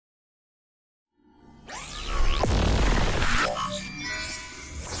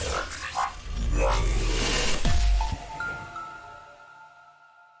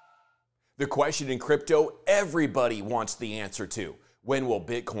The question in crypto everybody wants the answer to. When will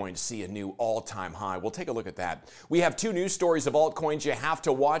Bitcoin see a new all-time high? We'll take a look at that. We have two news stories of altcoins you have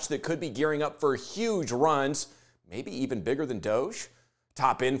to watch that could be gearing up for huge runs, maybe even bigger than Doge.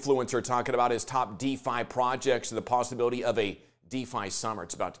 Top influencer talking about his top DeFi projects and the possibility of a DeFi summer.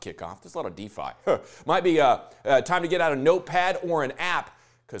 It's about to kick off. There's a lot of DeFi. Might be time to get out a notepad or an app,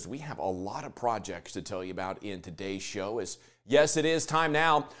 because we have a lot of projects to tell you about in today's show. Yes, it is time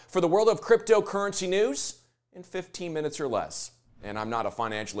now for the world of cryptocurrency news in 15 minutes or less. And I'm not a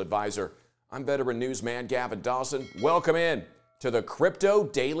financial advisor. I'm veteran newsman Gavin Dawson. Welcome in to the Crypto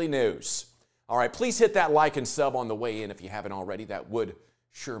Daily News. All right, please hit that like and sub on the way in if you haven't already. That would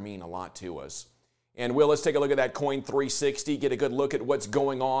sure mean a lot to us. And Will, let's take a look at that Coin 360, get a good look at what's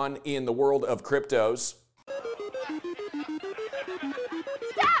going on in the world of cryptos.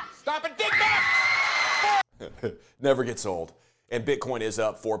 Stop it, dig back! Never gets old. And Bitcoin is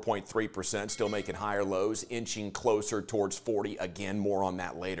up 4.3%, still making higher lows, inching closer towards 40. Again, more on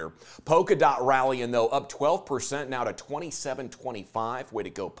that later. Polkadot rallying, though, up 12% now to 27.25. Way to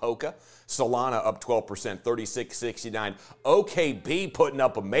go, Polka. Solana up 12%, 36.69. OKB putting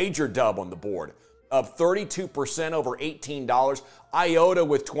up a major dub on the board, up 32% over $18. IOTA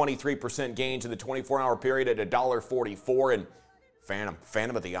with 23% gains in the 24-hour period at $1.44. And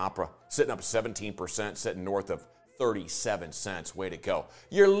Phantom of the Opera sitting up 17%, sitting north of 37 cents. Way to go.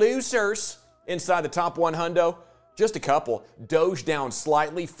 Your losers inside the top 100, just a couple. Doge down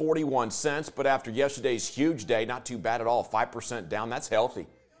slightly, 41 cents, but after yesterday's huge day, not too bad at all. 5% down, that's healthy.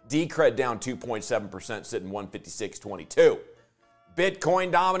 Decred down 2.7%, sitting 156.22.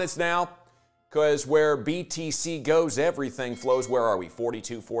 Bitcoin dominance now, because where BTC goes, everything flows. Where are we?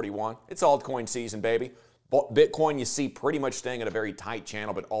 42.41. It's altcoin season, baby. Bitcoin, you see, pretty much staying at a very tight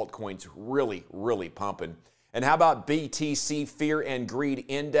channel, but altcoins really, really pumping. And how about BTC Fear and Greed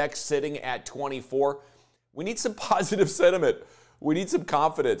Index sitting at 24? We need some positive sentiment. We need some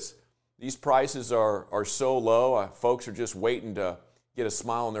confidence. These prices are so low. Folks are just waiting to get a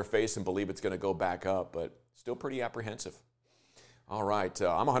smile on their face and believe it's going to go back up, but still pretty apprehensive. All right,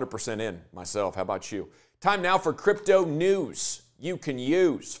 I'm 100% in myself. How about you? Time now for crypto news you can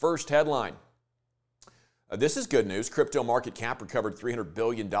use. First headline. This is good news. Crypto market cap recovered $300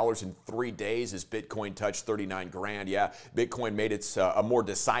 billion in 3 days as Bitcoin touched 39 grand. Yeah, Bitcoin made its a more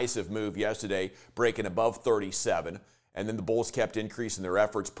decisive move yesterday, breaking above 37. And then the bulls kept increasing their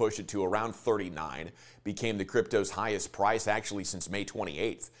efforts, pushed it to around 39. Became the crypto's highest price actually since May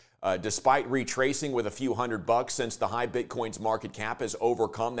 28th. Despite retracing with a few $100 since the high, Bitcoin's market cap has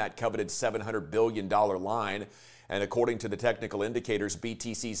overcome that coveted $700 billion line. And according to the technical indicators,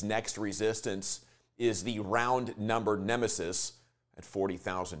 BTC's next resistance is the round number nemesis at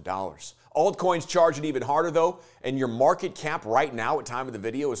 $40,000. Altcoins charging even harder though, and your market cap right now at time of the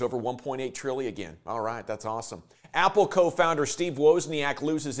video is over 1.8 trillion again. All right, that's awesome. Apple co-founder Steve Wozniak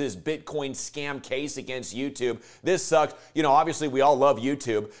loses his Bitcoin scam case against YouTube. This sucks. You know, obviously we all love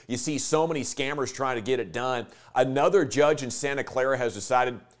YouTube. You see so many scammers trying to get it done. Another judge in Santa Clara has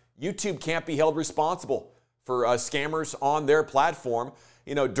decided YouTube can't be held responsible for scammers on their platform.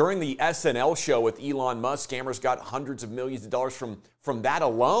 You know, during the SNL show with Elon Musk, scammers got hundreds of millions of dollars from that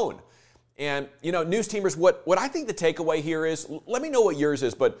alone. And, you know, news teamers, what I think the takeaway here is, let me know what yours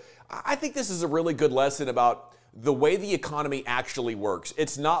is, but I think this is a really good lesson about the way the economy actually works.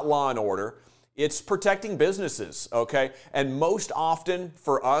 It's not law and order. It's protecting businesses, okay? And most often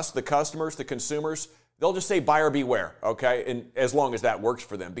for us, the customers, the consumers, they'll just say buyer beware, okay? And as long as that works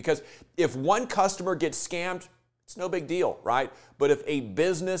for them. Because if one customer gets scammed, it's no big deal, right? But if a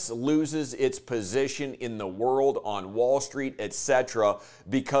business loses its position in the world on Wall Street, etc.,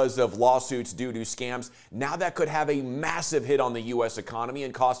 because of lawsuits due to scams, now that could have a massive hit on the U.S. economy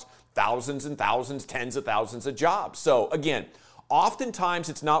and cost thousands and thousands, tens of thousands of jobs. So again, oftentimes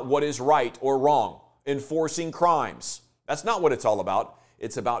it's not what is right or wrong, enforcing crimes. That's not what it's all about.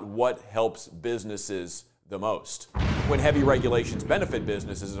 It's about what helps businesses the most. When heavy regulations benefit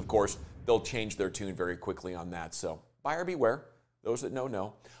businesses, of course, they'll change their tune very quickly on that. So buyer beware. Those that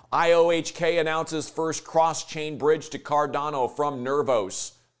know. IOHK announces first cross-chain bridge to Cardano from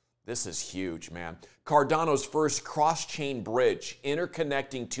Nervos. This is huge, man. Cardano's first cross-chain bridge,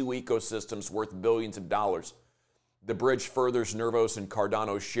 interconnecting two ecosystems worth billions of dollars. The bridge furthers Nervos and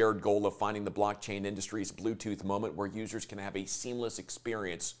Cardano's shared goal of finding the blockchain industry's Bluetooth moment where users can have a seamless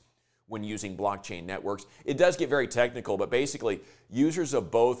experience when using blockchain networks. It does get very technical, but basically, users of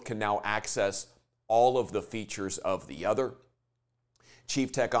both can now access all of the features of the other.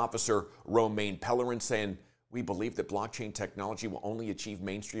 Chief Tech Officer Romain Pellerin saying, "We believe that blockchain technology will only achieve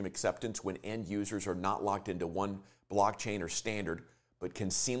mainstream acceptance when end users are not locked into one blockchain or standard, but can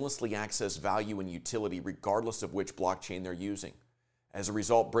seamlessly access value and utility regardless of which blockchain they're using. As a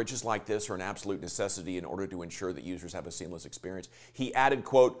result, bridges like this are an absolute necessity in order to ensure that users have a seamless experience. He added,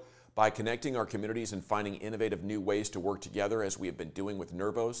 quote, by connecting our communities and finding innovative new ways to work together as we have been doing with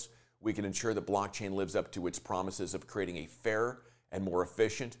Nervos, we can ensure that blockchain lives up to its promises of creating a fair and more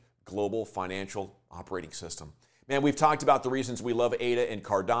efficient global financial operating system. Man, we've talked about the reasons we love ADA and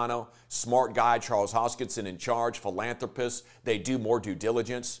Cardano. Smart guy, Charles Hoskinson in charge, philanthropists, they do more due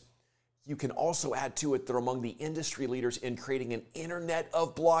diligence. You can also add to it they're among the industry leaders in creating an internet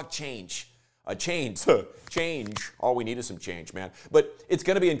of blockchain. Change. All we need is some change, man. But it's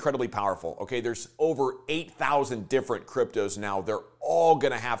going to be incredibly powerful, okay? There's over 8,000 different cryptos now. They're all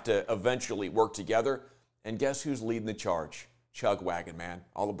going to have to eventually work together. And guess who's leading the charge? Chugwagon, man.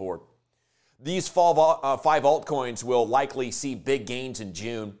 All aboard. These five altcoins will likely see big gains in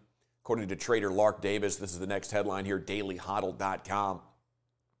June. According to trader Lark Davis, this is the next headline here, dailyhodl.com.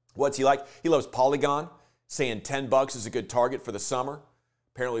 What's he like? He loves Polygon, saying $10 is a good target for the summer.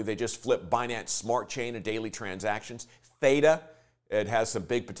 Apparently, they just flipped Binance Smart Chain of daily transactions. Theta, it has some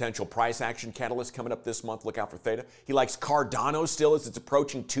big potential price action catalysts coming up this month. Look out for Theta. He likes Cardano still as it's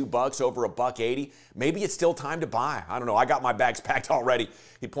approaching $2, over $1.80. Maybe it's still time to buy. I don't know. I got my bags packed already.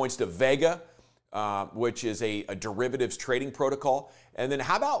 He points to Vega, which is a derivatives trading protocol. And then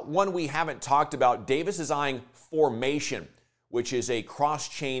how about one we haven't talked about? Davis is eyeing Formation, which is a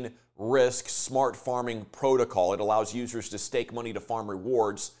cross-chain risk smart farming protocol. It allows users to stake money to farm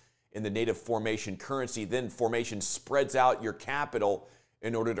rewards in the native Formation currency. Then Formation spreads out your capital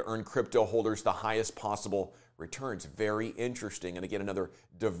in order to earn crypto holders the highest possible returns. Very interesting. And again, another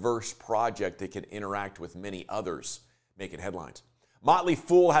diverse project that can interact with many others, making headlines. Motley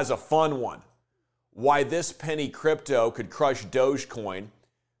Fool has a fun one. Why this penny crypto could crush Dogecoin.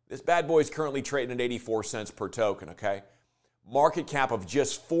 This bad boy is currently trading at 84 cents per token, okay? Market cap of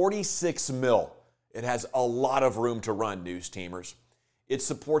just 46 mil. It has a lot of room to run, news teamers. It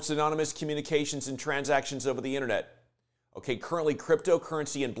supports anonymous communications and transactions over the internet. Okay, currently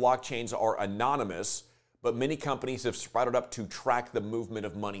cryptocurrency and blockchains are anonymous, but many companies have sprouted up to track the movement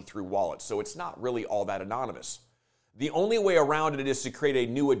of money through wallets, so it's not really all that anonymous. The only way around it is to create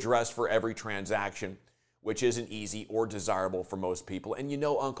a new address for every transaction, which isn't easy or desirable for most people, and you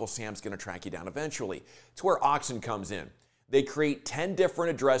know Uncle Sam's going to track you down eventually. It's where Oxen comes in. They create 10 different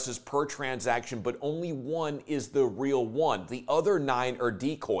addresses per transaction, but only one is the real one. The other 9 are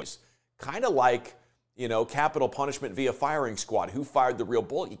decoys. Kind of like, capital punishment via firing squad. Who fired the real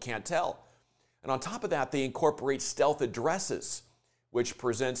bullet? You can't tell. And on top of that, they incorporate stealth addresses, which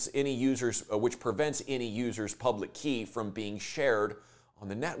prevents any user's public key from being shared on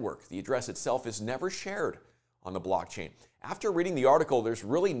the network. The address itself is never shared on the blockchain. After reading the article, there's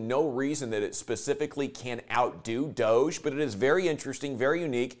really no reason that it specifically can outdo Doge, but it is very interesting, very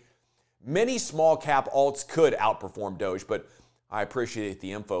unique. Many small cap alts could outperform Doge, but I appreciate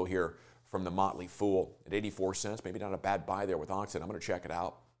the info here from the Motley Fool. At 84 cents, maybe not a bad buy there with Oxen. I'm going to check it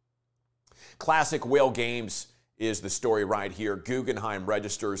out. Classic Whale Games is the story right here. Guggenheim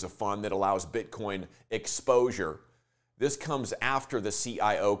registers a fund that allows Bitcoin exposure. This comes after the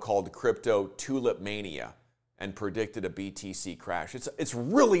CIO called crypto tulip mania and predicted a BTC crash. It's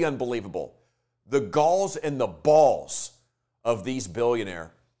really unbelievable. The galls and the balls of these billionaires.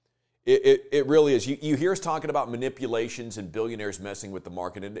 It really is. You hear us talking about manipulations and billionaires messing with the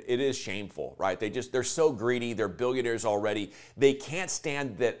market, and it is shameful, right? They're so greedy. They're billionaires already. They can't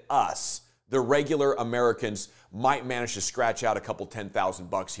stand that us, the regular Americans, might manage to scratch out a couple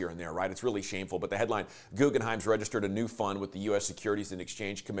 $10,000 here and there, right? It's really shameful. But the headline, Guggenheim's registered a new fund with the U.S. Securities and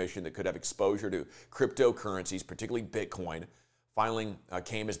Exchange Commission that could have exposure to cryptocurrencies, particularly Bitcoin. Filing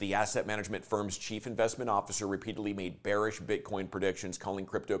came as the asset management firm's chief investment officer repeatedly made bearish Bitcoin predictions, calling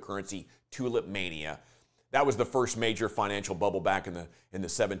cryptocurrency tulip mania. That was the first major financial bubble back in the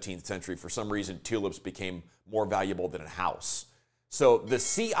 17th century. For some reason, tulips became more valuable than a house. So the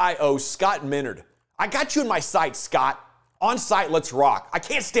CIO, Scott Minerd, I got you in my sights, Scott. On site, let's rock. I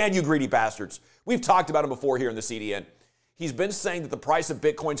can't stand you greedy bastards. We've talked about him before here in the CDN. He's been saying that the price of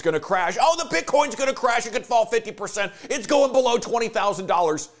Bitcoin's going to crash. Oh, the Bitcoin's going to crash. It could fall 50%. It's going below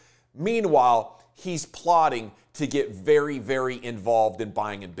 $20,000. Meanwhile, he's plotting to get very, very involved in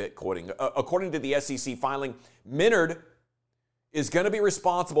buying in Bitcoin. According to the SEC filing, Minerd is going to be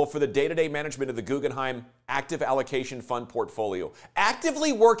responsible for the day-to-day management of the Guggenheim active allocation fund portfolio,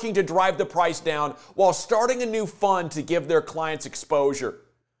 actively working to drive the price down while starting a new fund to give their clients exposure.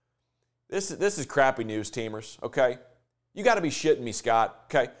 This is crappy news, teamers, okay? You got to be shitting me, Scott,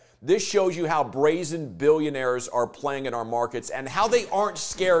 okay? This shows you how brazen billionaires are playing in our markets and how they aren't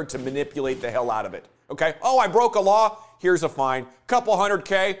scared to manipulate the hell out of it, Okay, oh, I broke a law, here's a fine. Couple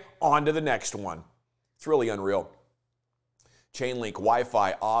 $100K, on to the next one. It's really unreal. Chainlink,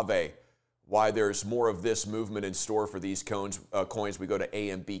 Wi-Fi, Aave. Why there's more of this movement in store for these coins, we go to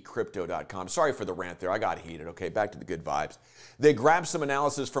ambcrypto.com. Sorry for the rant there. I got heated. Okay, back to the good vibes. They grabbed some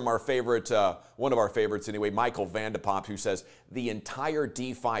analysis from our favorite, one of our favorites anyway, Michael Vandepop, who says the entire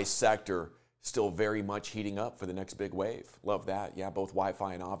DeFi sector still very much heating up for the next big wave. Love that. Yeah, both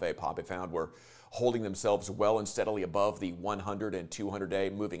Wi-Fi and Aave, Pop, found were holding themselves well and steadily above the 100 and 200-day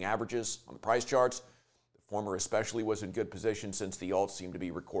moving averages on the price charts. Former especially was in good position since the alts seem to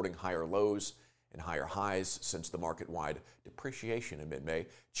be recording higher lows and higher highs since the market-wide depreciation in mid-May.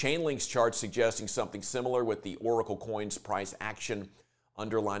 Chainlink's chart suggesting something similar with the Oracle coin's price action,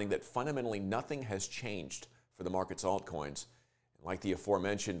 underlining that fundamentally nothing has changed for the market's altcoins. And like the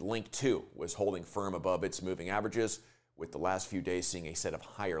aforementioned, Link 2 was holding firm above its moving averages, with the last few days seeing a set of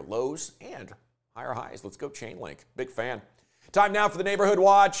higher lows and higher highs. Let's go Chainlink. Big fan. Time now for the Neighborhood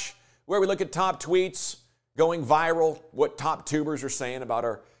Watch, where we look at top tweets going viral, what top tubers are saying about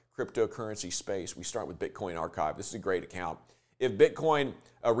our cryptocurrency space. We start with Bitcoin Archive. This is a great account. If Bitcoin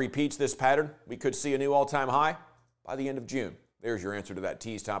repeats this pattern, we could see a new all-time high by the end of June. There's your answer to that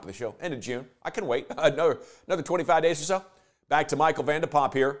tease, top of the show. End of June. I can wait another 25 days or so. Back to Michael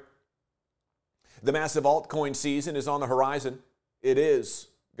Vandepop here. The massive altcoin season is on the horizon. It is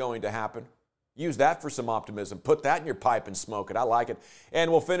going to happen. Use that for some optimism. Put that in your pipe and smoke it. I like it.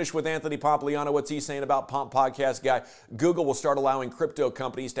 And we'll finish with Anthony Pompliano. What's he saying about Pomp Podcast Guy? Google will start allowing crypto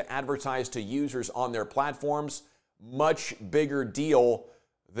companies to advertise to users on their platforms. Much bigger deal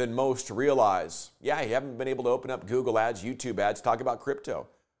than most realize. Yeah, you haven't been able to open up Google ads, YouTube ads, talk about crypto.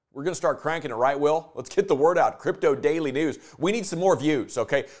 We're going to start cranking it, right, Will? Let's get the word out. Crypto Daily News. We need some more views,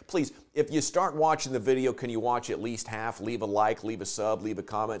 okay? Please, if you start watching the video, can you watch at least half? Leave a like, leave a sub, leave a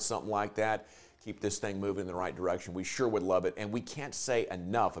comment, something like that. Keep this thing moving in the right direction. We sure would love it. And we can't say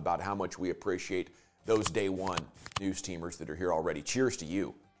enough about how much we appreciate those day one news teamers that are here already. Cheers to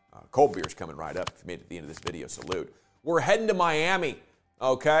you. Cold beer's coming right up. If you made it to the end of this video, salute. We're heading to Miami,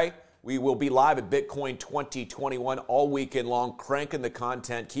 okay? We will be live at Bitcoin 2021 all weekend long, cranking the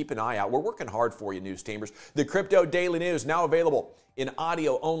content. Keep an eye out. We're working hard for you, news teamers. The Crypto Daily News, now available in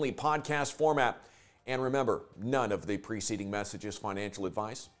audio-only podcast format. And remember, none of the preceding messages financial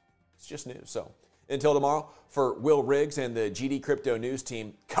advice. It's just news. So until tomorrow, for Will Riggs and the GD Crypto News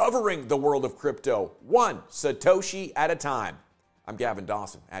team covering the world of crypto, one Satoshi at a time, I'm Gavin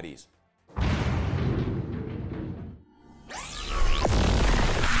Dawson. At ease.